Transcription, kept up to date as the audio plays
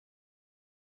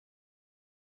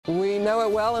We know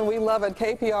it well and we love it.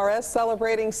 KPRS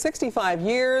celebrating 65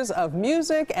 years of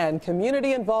music and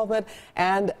community involvement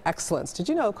and excellence. Did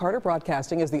you know Carter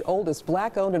Broadcasting is the oldest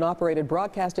black-owned and operated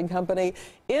broadcasting company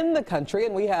in the country?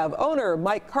 And we have owner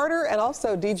Mike Carter and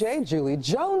also DJ Julie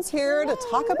Jones here to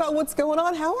talk about what's going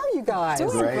on. How are you guys?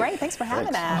 Doing great. Thanks for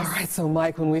having us. All right, so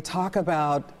Mike, when we talk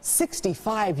about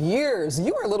 65 years,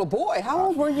 you were a little boy. How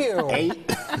old were you?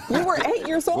 8. You were 8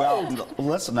 years old. Well,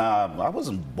 listen, I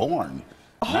wasn't born.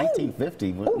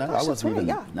 1950. Oh, no, gosh, I wasn't even.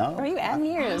 yeah. No. Are you adding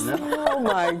years? Oh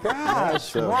my gosh!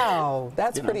 So, wow,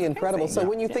 that's pretty incredible. crazy. So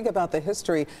when you think about the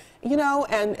history, you know,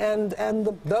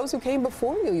 and those who came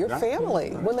before you, your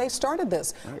family, when they started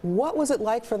this, what was it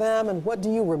like for them, and what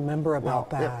do you remember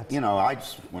about that? You know, I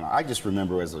just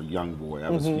remember as a young boy, I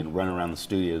was running around the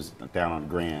studios down on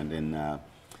Grand, and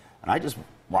I just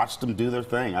watched them do their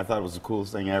thing. I thought it was the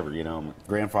coolest thing ever. You know, my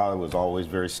grandfather was always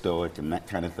very stoic and that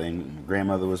kind of thing. My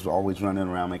grandmother was always running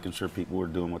around making sure people were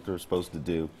doing what they were supposed to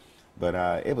do.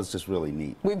 But it was just really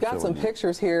neat. We've got some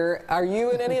pictures here. Are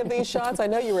you in any of these shots? I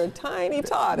know you were a tiny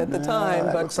tot at the time,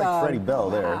 that but looks like Freddie Bell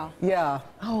there. Wow. Yeah.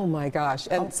 Oh my gosh.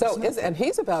 And and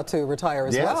he's about to retire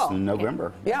as yes, well. in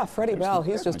November. Yeah, Freddie Bell.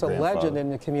 He's just a legend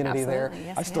in the community there.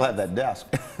 Yes, I still have that desk.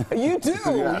 You do.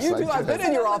 Yes, You do. I've been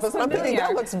in your office, and I'm thinking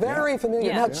that looks very familiar.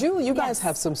 Yeah. Now, Julie, you guys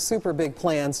have some super big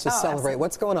plans to celebrate. Absolutely.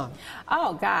 What's going on?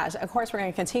 Oh, gosh. Of course, we're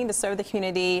going to continue to serve the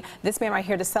community. This man right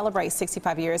here to celebrate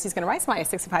 65 years, he's going to write somebody a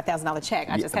 $65,000 check.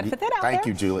 I just had to put that out there. Thank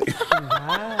you, Julie.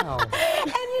 Wow.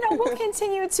 And, you know, we'll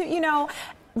continue to, you know,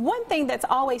 one thing that's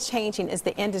always changing is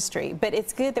the industry, but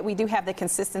it's good that we do have the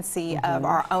consistency of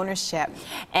our ownership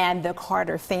and the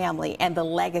Carter family and the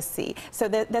legacy. So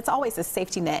that's always a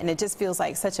safety net, and it just feels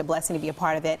like such a blessing to be a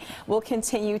part of it. We'll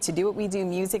continue to do what we do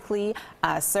musically,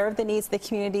 serve the needs of the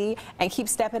community, and keep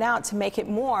stepping out to make it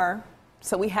more.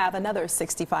 So we have another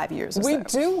 65 years or We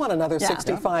so. do want another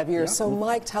 65 years. Yeah. So,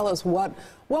 Mike, tell us what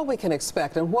we can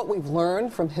expect and what we've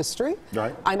learned from history.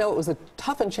 Right. I know it was a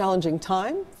tough and challenging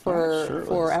time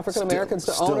for African Americans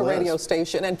to own a radio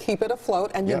station and keep it afloat,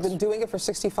 and you've been doing it for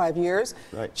 65 years.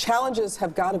 Right. Challenges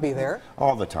have got to be there.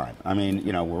 All the time. I mean,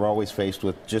 you know, we're always faced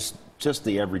with just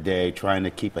the everyday, trying to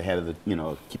keep ahead of the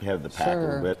pack a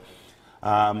little bit.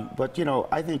 But you know,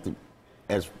 I think that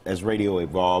as radio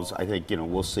evolves, I think, you know,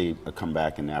 we'll see a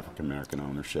comeback in African American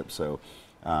ownership. So,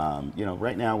 you know,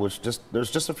 right now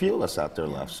there's just a few of us out there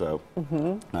left. So,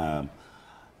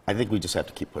 I think we just have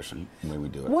to keep pushing the way we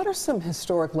do it. What are some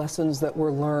historic lessons that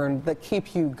were learned that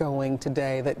keep you going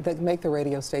today, that make the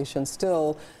radio station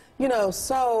still, you know,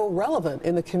 so relevant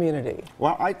in the community?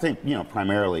 Well, I think, you know,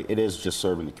 primarily it is just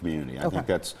serving the community. I think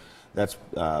that's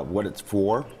what it's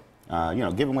for. You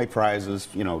know, giving away prizes,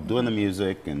 you know, doing the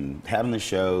music and having the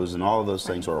shows and all of those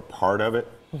things are a part of it.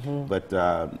 But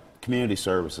community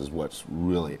service is what's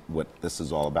really what this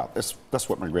is all about. That's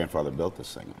what my grandfather built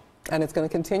this thing on. And it's going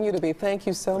to continue to be. Thank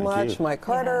you so much, Mike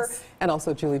Carter, and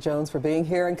also Julie Jones for being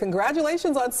here. And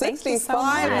congratulations on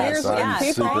 65 years.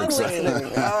 Yes, Keep on listening.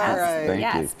 All right.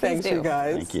 Thank you. Thanks, you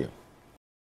guys. Thank you.